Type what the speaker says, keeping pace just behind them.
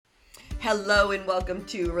Hello and welcome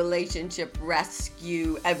to Relationship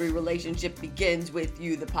Rescue. Every relationship begins with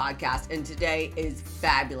you, the podcast, and today is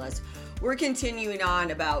fabulous. We're continuing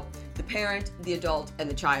on about the parent, the adult, and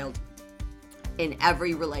the child in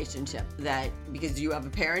every relationship, because you have a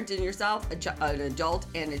parent in yourself, an adult,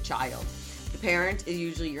 and a child. The parent is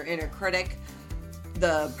usually your inner critic,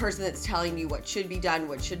 the person that's telling you what should be done,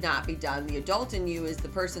 what should not be done. The adult in you is the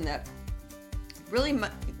person that really,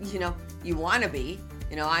 you want to be.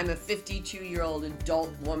 I'm a 52-year-old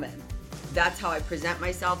adult woman. That's how I present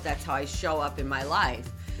myself. That's how I show up in my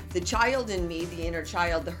life. The child in me, the inner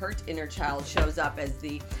child, the hurt inner child, shows up as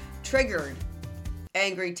the triggered,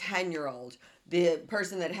 angry 10-year-old, the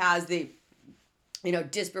person that has the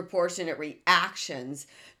disproportionate reactions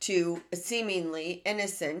to seemingly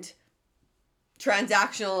innocent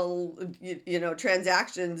transactions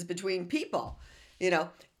between people,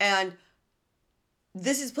 and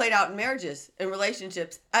this is played out in marriages and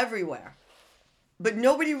relationships everywhere. But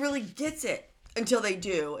nobody really gets it until they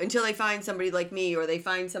do, until they find somebody like me, or they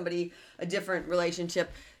find somebody, a different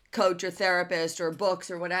relationship coach or therapist or books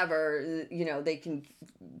or whatever, they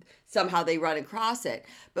run across it.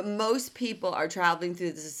 But most people are traveling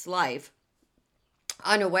through this life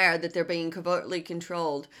unaware that they're being covertly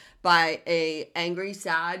controlled by a angry,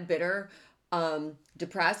 sad, bitter,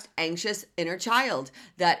 depressed, anxious inner child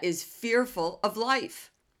that is fearful of life,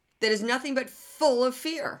 that is nothing but full of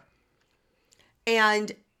fear.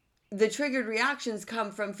 And the triggered reactions come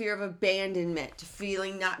from fear of abandonment,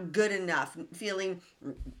 feeling not good enough, feeling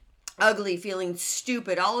ugly, feeling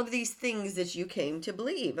stupid, all of these things that you came to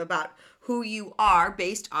believe about who you are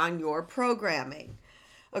based on your programming.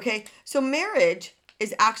 Okay, so marriage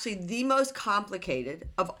is actually the most complicated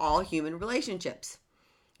of all human relationships.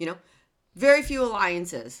 Very few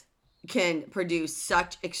alliances can produce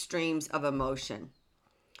such extremes of emotion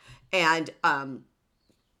and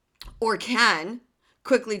or can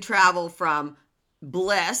quickly travel from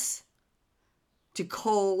bliss to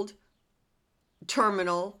cold,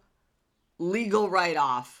 terminal, legal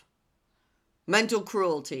write-off, mental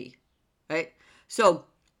cruelty, right? So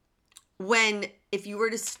if you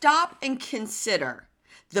were to stop and consider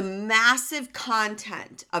the massive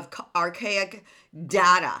content of archaic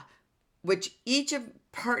data which each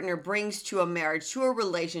partner brings to a marriage, to a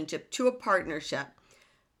relationship, to a partnership,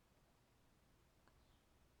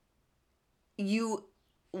 you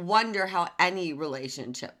wonder how any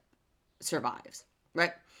relationship survives,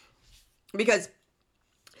 right? Because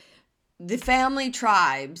the family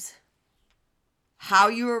tribes, how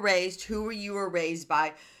you were raised, who you were raised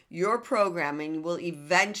by, your programming will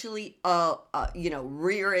eventually,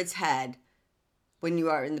 rear its head when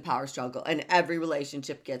you are in the power struggle, and every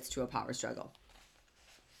relationship gets to a power struggle.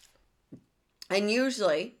 And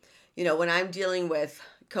usually, when I'm dealing with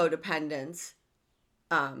codependents,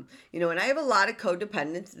 and I have a lot of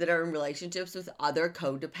codependents that are in relationships with other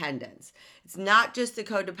codependents. It's not just the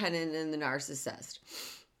codependent and the narcissist.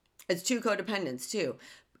 It's two codependents too.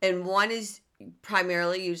 And one is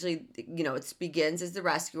primarily usually, it begins as the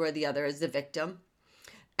rescuer, the other is the victim.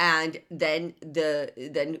 And then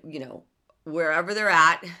wherever they're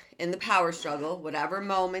at in the power struggle, whatever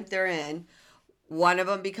moment they're in, one of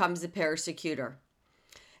them becomes the persecutor.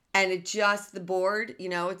 And it just, the board,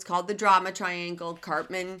 it's called the drama triangle.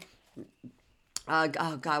 Cartman,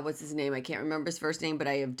 what's his name? I can't remember his first name, but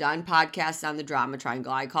I have done podcasts on the drama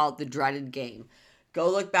triangle. I call it the dreaded game. Go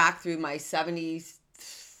look back through my 70s,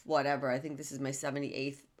 whatever. I think this is my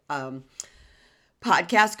 78th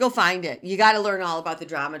podcast. Go find it. You got to learn all about the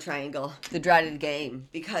drama triangle, the dreaded game,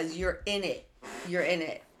 because you're in it. You're in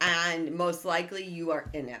it. And most likely you are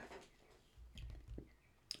in it.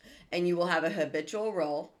 And you will have a habitual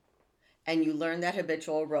role. And you learn that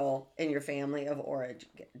habitual role in your family of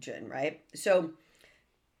origin, right? So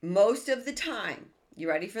most of the time, you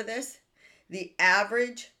ready for this? The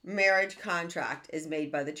average marriage contract is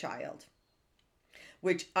made by the child,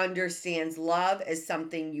 which understands love as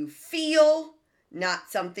something you feel,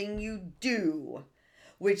 not something you do,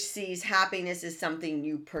 which sees happiness as something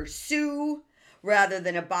you pursue rather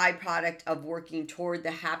than a byproduct of working toward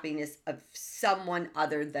the happiness of someone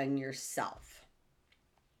other than yourself.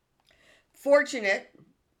 Fortunate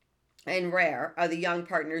and rare are the young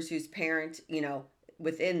partners whose parent,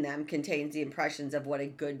 within them contains the impressions of what a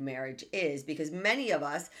good marriage is, because many of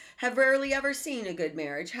us have rarely ever seen a good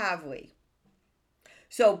marriage, have we?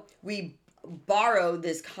 So we borrow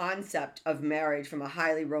this concept of marriage from a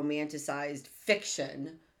highly romanticized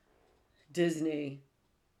fiction, Disney,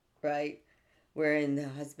 right? Wherein the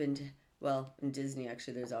husband, in Disney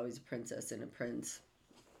actually there's always a princess and a prince.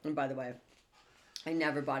 And by the way, I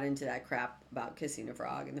never bought into that crap about kissing a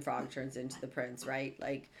frog and the frog turns into the prince, right?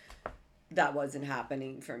 Like, that wasn't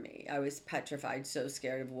happening for me. I was petrified, so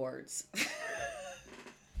scared of warts.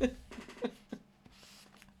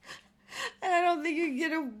 And I don't think you can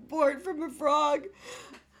get a wart from a frog.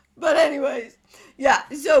 But anyways, yeah.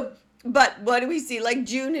 So, but what do we see? Like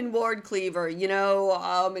June and Ward Cleaver,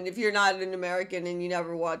 and if you're not an American and you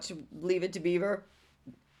never watch Leave It to Beaver,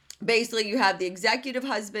 basically you have the executive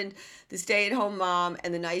husband, the stay-at-home mom,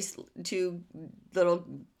 and the nice little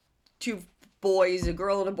two boys, a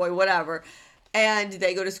girl and a boy, whatever, and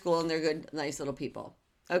they go to school and they're good, nice little people.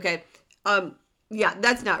 Okay, yeah,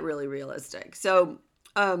 that's not really realistic. So,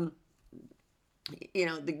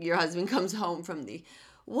 your husband comes home from the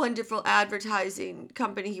wonderful advertising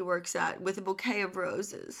company he works at with a bouquet of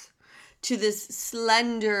roses to this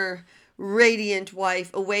slender, radiant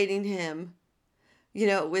wife awaiting him,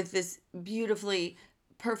 with this beautifully,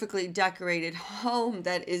 perfectly decorated home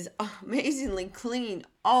that is amazingly clean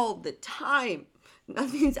all the time.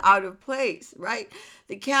 Nothing's out of place, right?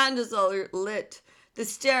 The candles are lit. The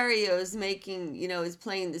stereo is is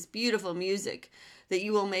playing this beautiful music that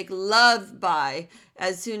you will make love by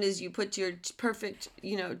as soon as you put your perfect,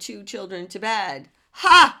 two children to bed.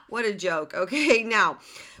 Ha! What a joke. Okay, now,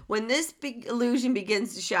 when this big illusion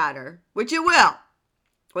begins to shatter, which it will,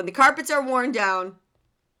 when the carpets are worn down,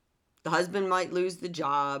 the husband might lose the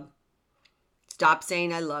job, stop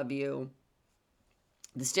saying I love you,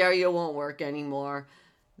 the stereo won't work anymore,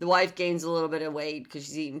 the wife gains a little bit of weight because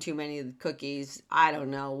she's eating too many of the cookies, I don't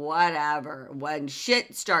know, whatever. When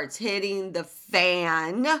shit starts hitting the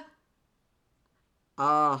fan,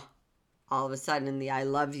 all of a sudden the I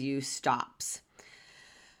love you stops.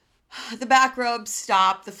 The back rubs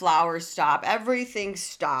stop, the flowers stop, everything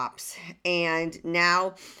stops, and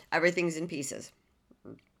now everything's in pieces.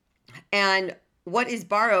 And what is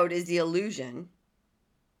borrowed is the illusion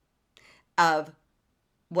of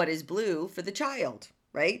what is blue for the child,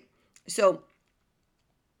 right? So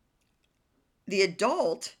the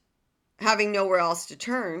adult, having nowhere else to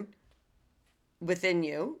turn within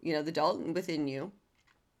you, the adult within you,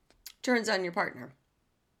 turns on your partner.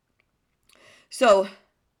 So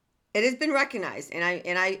it has been recognized, and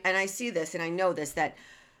I see this, and I know this, that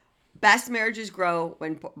best marriages grow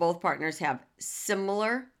when both partners have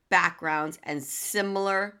similar backgrounds and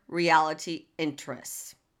similar reality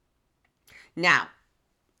interests. Now,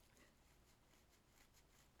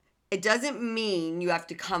 it doesn't mean you have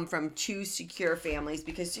to come from two secure families,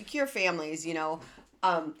 because secure families,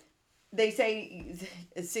 they say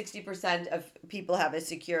 60% of people have a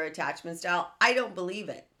secure attachment style. I don't believe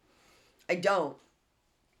it. I don't.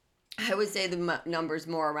 I would say the number's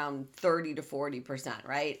more around 30 to 40%,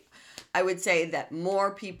 right? I would say that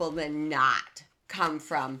more people than not come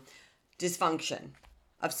from dysfunction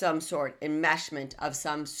of some sort, enmeshment of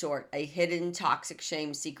some sort, a hidden toxic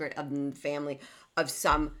shame secret of the family of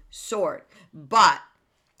some sort. But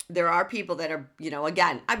there are people that are,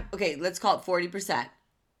 again, okay, let's call it 40%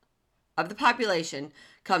 of the population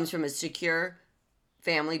comes from a secure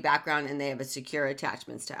family background and they have a secure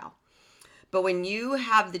attachment style. But when you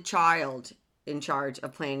have the child in charge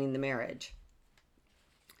of planning the marriage,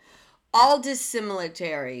 all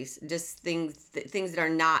dissimilarities, just things that are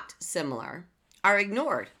not similar, are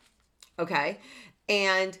ignored. Okay?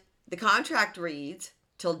 And the contract reads,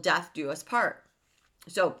 till death do us part.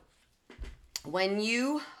 So when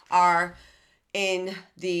you are in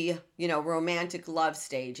the, romantic love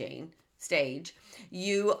stage,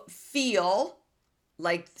 you feel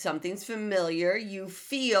like something's familiar. You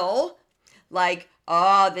feel like,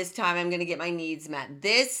 oh, this time I'm going to get my needs met.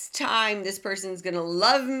 This time this person's going to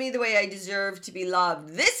love me the way I deserve to be loved.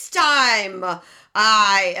 This time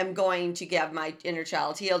I am going to get my inner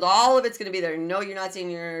child healed. All of it's going to be there. No, you're not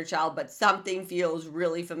seeing your inner child, but something feels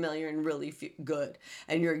really familiar and really good.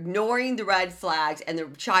 And you're ignoring the red flags, and the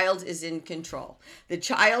child is in control. The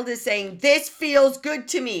child is saying, this feels good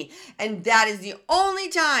to me. And that is the only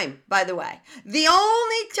time, by the way, the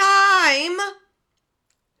only time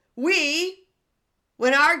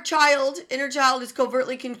when our inner child is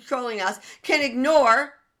covertly controlling us, can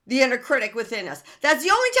ignore the inner critic within us. That's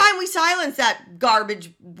the only time we silence that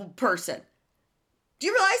garbage person. Do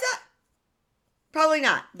you realize that? Probably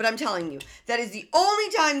not, but I'm telling you, that is the only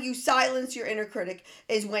time you silence your inner critic,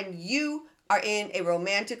 is when you are in a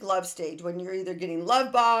romantic love stage, when you're either getting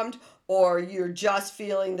love bombed or you're just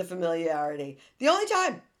feeling the familiarity. The only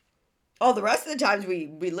time. Oh, the rest of the times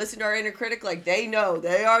we listen to our inner critic like they know.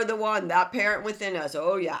 They are the one, that parent within us.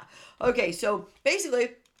 Oh, yeah. Okay, so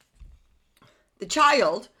basically, the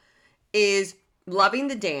child is loving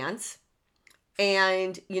the dance.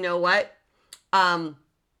 And you know what?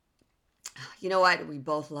 We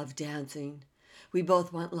both love dancing. We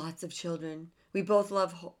both want lots of children. We both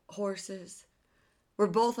love horses. We're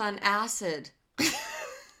both on acid.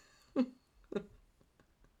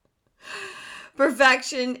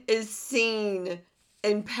 Perfection is seen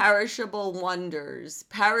in perishable wonders,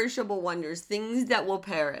 things that will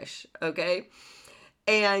perish, okay?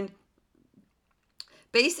 And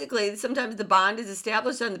basically, sometimes the bond is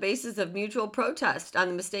established on the basis of mutual protest, on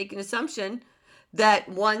the mistaken assumption that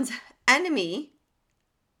one's enemy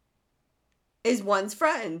is one's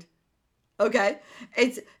friend. Okay?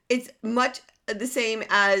 It's much the same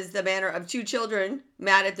as the manner of two children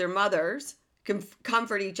mad at their mothers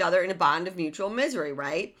comfort each other in a bond of mutual misery,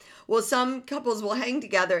 right? Well, some couples will hang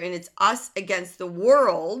together and it's us against the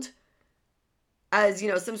world as,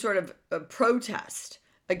 some sort of a protest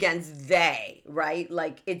against they, right?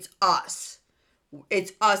 Like it's us.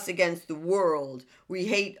 It's us against the world. We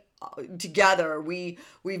hate together. We've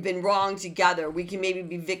been wrong together. We can maybe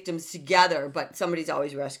be victims together, but somebody's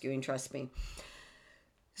always rescuing, trust me.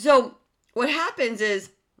 So what happens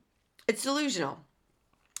is it's delusional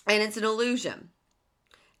and it's an illusion.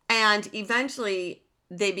 And eventually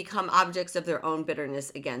they become objects of their own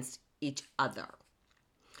bitterness against each other.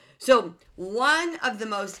 So one of the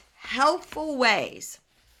most helpful ways,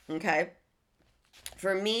 okay,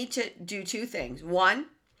 for me to do two things. One,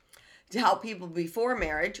 to help people before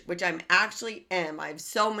marriage, which I have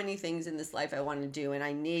so many things in this life I want to do and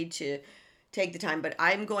I need to take the time, but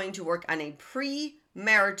I'm going to work on a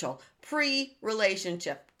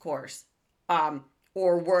pre-relationship course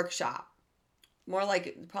or workshop. More like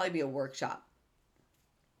it would probably be a workshop.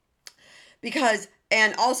 Because,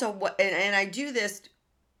 and also, and I do this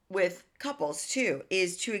with couples too,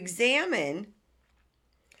 is to examine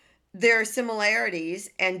their similarities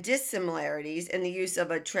and dissimilarities in the use of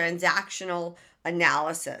a transactional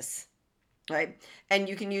analysis, right? And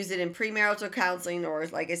you can use it in premarital counseling or,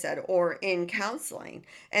 like I said, or in counseling.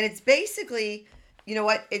 And it's basically, you know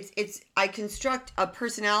what? I construct a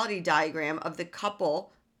personality diagram of the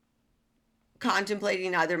couple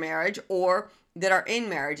contemplating either marriage or that are in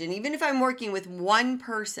marriage. And even if I'm working with one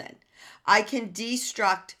person, I can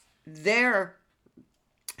destruct their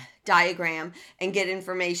diagram and get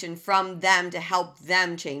information from them to help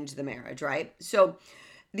them change the marriage, right? So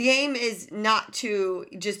the aim is not to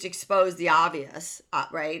just expose the obvious,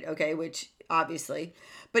 right? Okay, which obviously,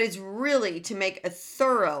 but it's really to make a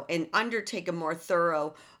thorough and undertake a more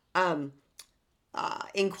thorough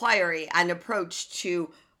inquiry and approach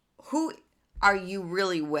to who are you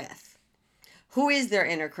really with? Who is their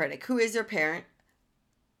inner critic? Who is their parent?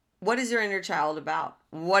 What is their inner child about?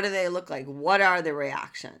 What do they look like? What are their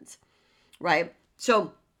reactions? Right?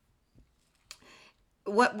 So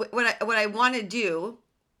what I want to do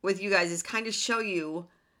with you guys is kind of show you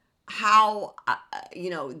how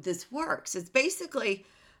this works. It's basically,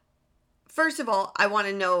 first of all, I want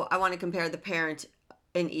to compare the parent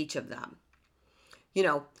in each of them.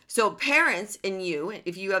 So parents in you,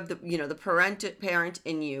 if you have the parent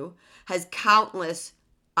in you has countless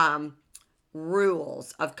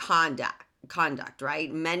rules of conduct,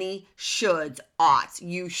 right? Many shoulds, oughts.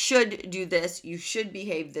 You should do this. You should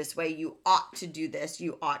behave this way. You ought to do this.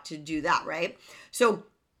 You ought to do that, right? So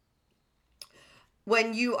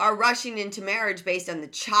when you are rushing into marriage based on the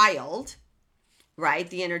child, right,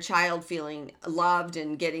 the inner child feeling loved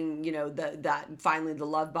and getting, that finally the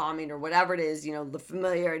love bombing or whatever it is, the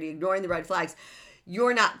familiarity, ignoring the red flags,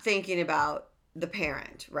 you're not thinking about the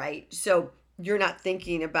parent, right? So you're not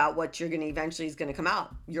thinking about what you're going to eventually is going to come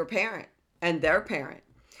out, your parent and their parent.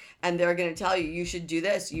 And they're going to tell you, you should do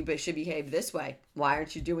this. You should behave this way. Why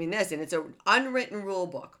aren't you doing this? And it's an unwritten rule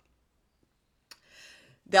book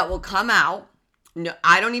that will come out. No,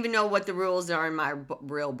 I don't even know what the rules are in my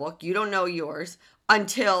real book. You don't know yours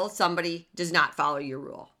until somebody does not follow your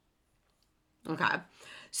rule. Okay.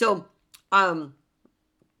 So,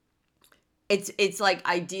 it's like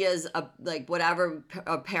ideas of like whatever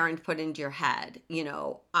a parent put into your head,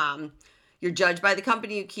 you're judged by the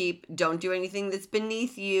company you keep. Don't do anything that's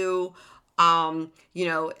beneath you. Only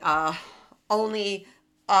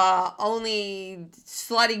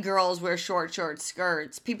slutty girls wear short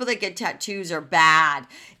skirts. People that get tattoos are bad.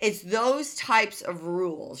 It's those types of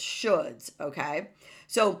rules, shoulds, okay?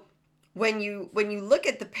 So when you look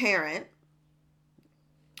at the parent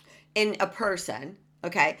in a person,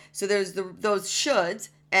 okay, so there's those shoulds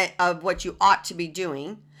of what you ought to be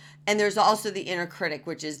doing. And there's also the inner critic,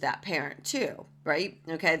 which is that parent too, right?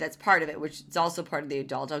 Okay, that's part of it, which is also part of the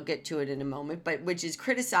adult. I'll get to it in a moment, but which is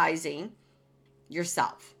criticizing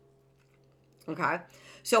yourself. Okay,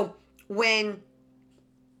 so when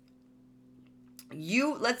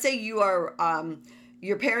let's say you are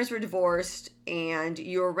your parents were divorced and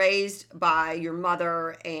you were raised by your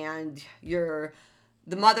mother, and the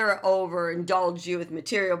mother overindulged you with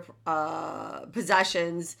material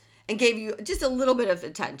possessions and gave you just a little bit of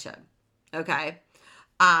attention, okay?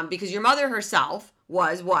 Because your mother herself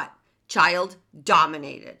was what? Child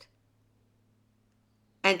dominated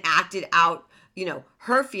and acted out,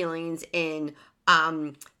 her feelings in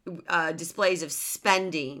displays of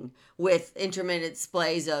spending, with intermittent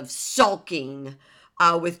displays of sulking,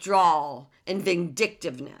 withdrawal, and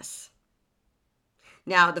vindictiveness.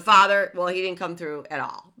 Now, the father, well, he didn't come through at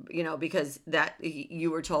all, because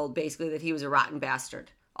you were told basically that he was a rotten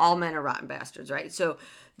bastard. All men are rotten bastards, right? So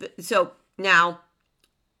now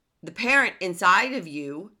the parent inside of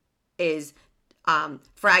you is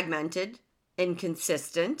fragmented,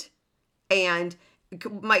 inconsistent, and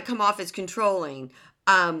might come off as controlling,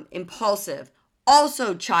 impulsive,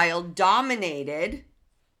 also child dominated,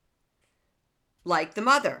 like the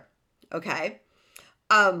mother. Okay.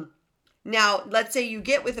 Now let's say you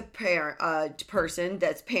get with a person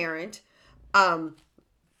that's parent,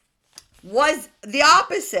 was the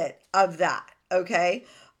opposite of that. Okay.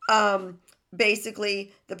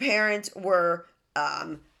 Basically the parents were,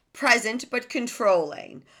 present but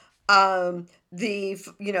controlling. The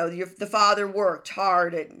father worked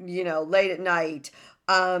hard at, late at night.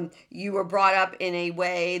 You were brought up in a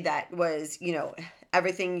way that was,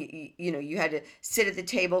 everything, you had to sit at the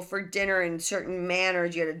table for dinner in certain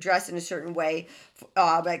manners. You had to dress in a certain way,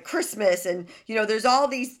 at Christmas. And, there's all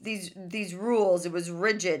these rules. It was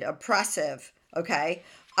rigid, oppressive. Okay.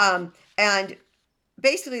 And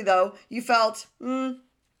basically though, you felt, who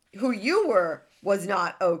you were was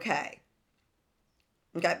not okay.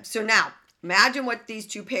 Okay, so now imagine what these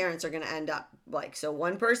two parents are going to end up like. So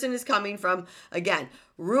one person is coming from, again,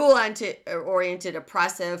 rule-oriented,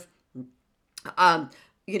 oppressive,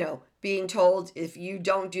 being told if you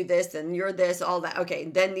don't do this, then you're this, all that. Okay,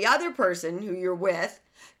 then the other person who you're with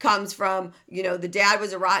comes from, the dad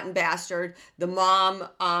was a rotten bastard. The mom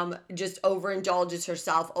just overindulges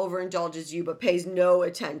herself, overindulges you, but pays no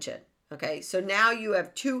attention. Okay, so now you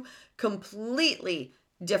have two completely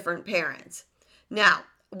different parents. Now,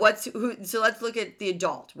 so let's look at the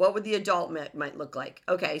adult. What would the adult might look like?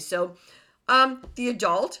 Okay, so the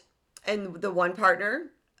adult and the one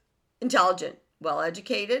partner, intelligent,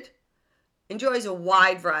 well-educated, enjoys a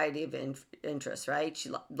wide variety of interests, right?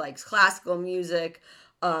 She likes classical music,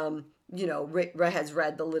 has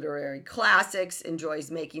read the literary classics,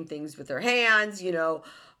 enjoys making things with her hands,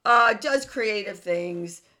 does creative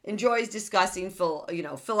things, enjoys discussing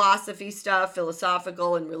philosophy stuff,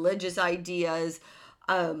 philosophical and religious ideas,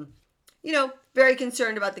 very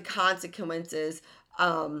concerned about the consequences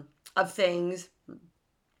of things,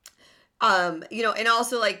 and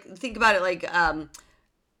also like think about it like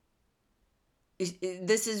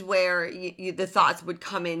this is where the thoughts would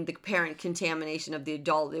come in, the parent contamination of the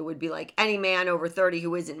adult. It would be like, any man over 30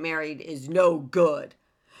 who isn't married is no good.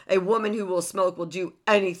 A woman who will smoke will do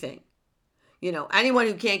anything. Anyone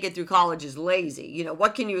who can't get through college is lazy.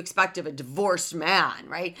 What can you expect of a divorced man,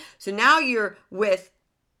 right? So now you're with,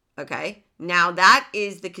 okay, now that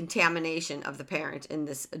is the contamination of the parent in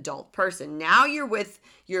this adult person. Now you're with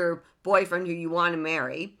your boyfriend who you want to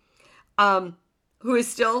marry, who is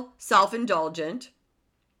still self-indulgent,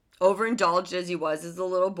 overindulged as he was as a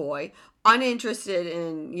little boy, uninterested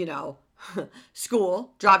in,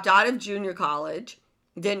 school, dropped out of junior college,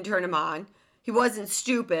 didn't turn him on. He wasn't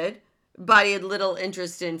stupid, but he had little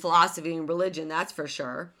interest in philosophy and religion, that's for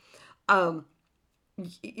sure.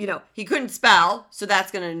 He couldn't spell, so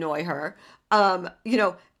that's going to annoy her. And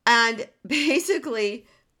basically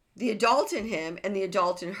the adult in him and the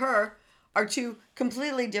adult in her are two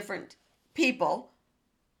completely different people,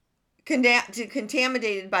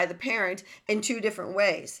 contaminated by the parent in two different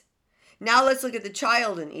ways. Now let's look at the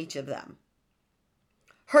child in each of them.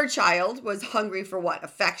 Her child was hungry for what?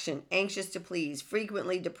 Affection, anxious to please,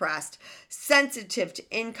 frequently depressed, sensitive to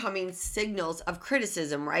incoming signals of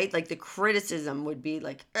criticism, right? Like the criticism would be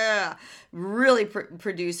like, really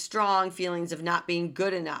produce strong feelings of not being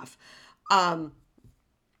good enough. Had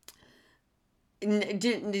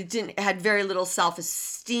very little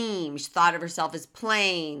self-esteem. She thought of herself as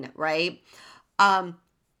plain, right?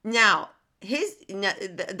 Now,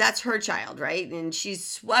 that's her child, right? And she's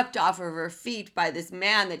swept off of her feet by this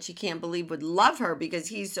man that she can't believe would love her because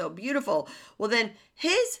he's so beautiful. Well, then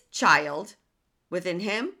his child within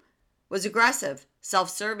him was aggressive,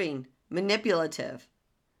 self-serving, manipulative.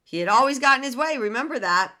 He had always gotten his way, remember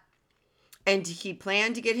that. And he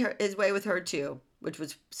planned to get his way with her too, which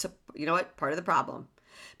was, part of the problem.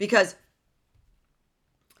 Because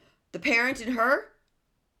the parent in her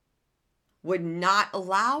would not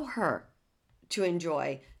allow her to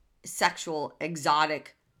enjoy sexual,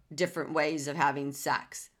 exotic, different ways of having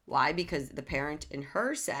sex. Why? Because the parent in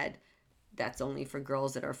her said that's only for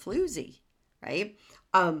girls that are floozy, right?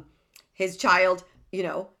 His child,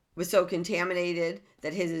 was so contaminated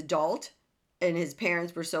that his adult and his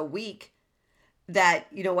parents were so weak that,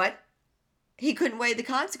 he couldn't weigh the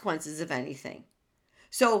consequences of anything.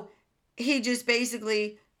 So he just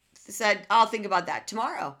basically said, I'll think about that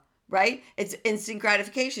tomorrow, right? It's instant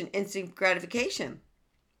gratification, instant gratification.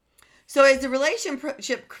 So as the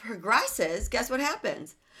relationship progresses, guess what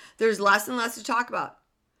happens? There's less and less to talk about.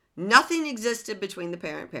 Nothing existed between the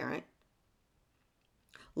parent-parent.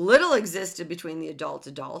 Little existed between the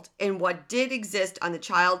adult-adult. And what did exist on the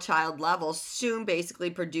child-child level soon basically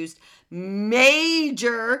produced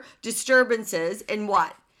major disturbances in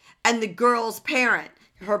what? And the girl's parent.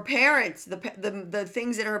 Her parents, the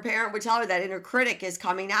things that her parent would tell her, that inner critic is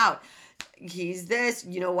coming out. He's this,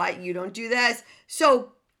 you know what? You don't do this.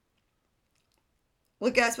 So,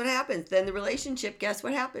 well, guess what happens? Then the relationship, guess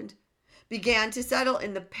what happened? Began to settle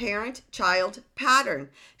in the parent-child pattern.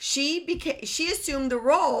 She assumed the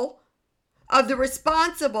role of the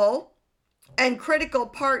responsible and critical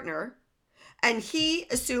partner, and he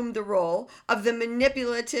assumed the role of the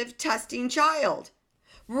manipulative, testing child,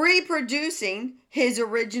 reproducing his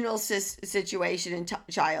original situation in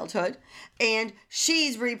childhood, and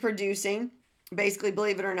she's reproducing, basically,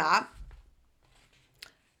 believe it or not,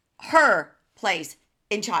 her place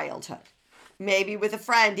in childhood. Maybe with a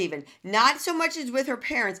friend even. Not so much as with her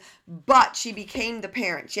parents, but she became the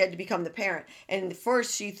parent. She had to become the parent. And at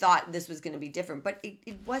first she thought this was going to be different, but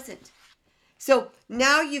it wasn't. So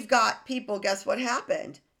now you've got people, guess what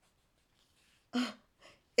happened?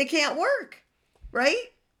 It can't work,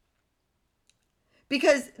 right?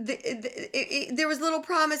 Because there was little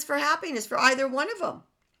promise for happiness for either one of them.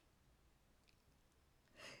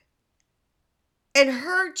 And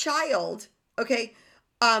her child,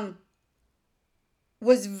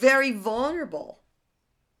 was very vulnerable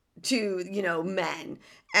to, men.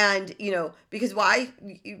 And, because why?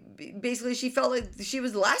 Basically, she felt like she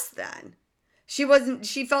was less than.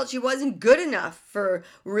 She felt she wasn't good enough for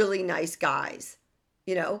really nice guys,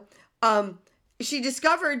 She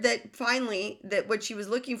discovered that finally that what she was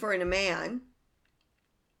looking for in a man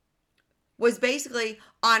was basically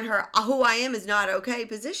on her who I am is not okay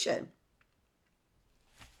position.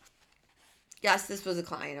 Yes, this was a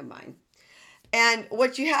client of mine. And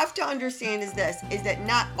what you have to understand is that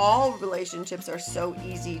not all relationships are so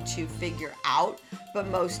easy to figure out, but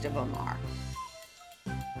most of them are.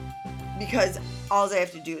 Because all I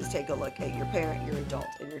have to do is take a look at your parent, your adult,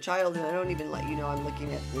 and your child, and I don't even let you know I'm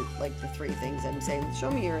looking at the three things. I'm saying, show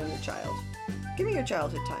me your inner child. Give me your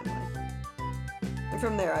childhood timeline. And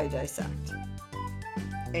from there I dissect.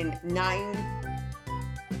 And 9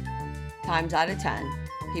 times out of 10,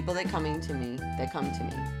 people that come to me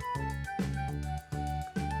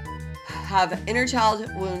have inner child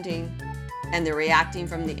wounding, and they're reacting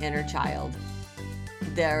from the inner child.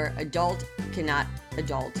 Their adult cannot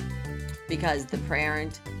adult because the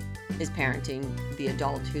parent is parenting the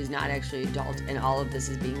adult who's not actually adult, and all of this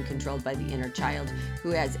is being controlled by the inner child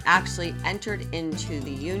who has actually entered into the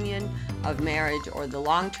union of marriage or the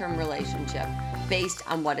long-term relationship based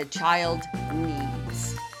on what a child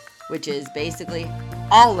needs, which is basically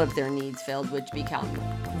all of their needs filled, which become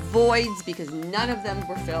voids because none of them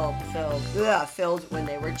were filled when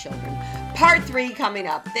they were children. Part 3 coming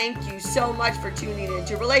up. Thank you so much for tuning in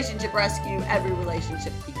to Relationship Rescue. Every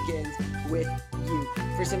relationship begins with you.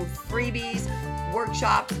 For some freebies,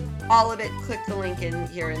 workshops, all of it, click the link in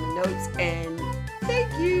here in the notes, and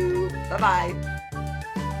thank you. Bye-bye.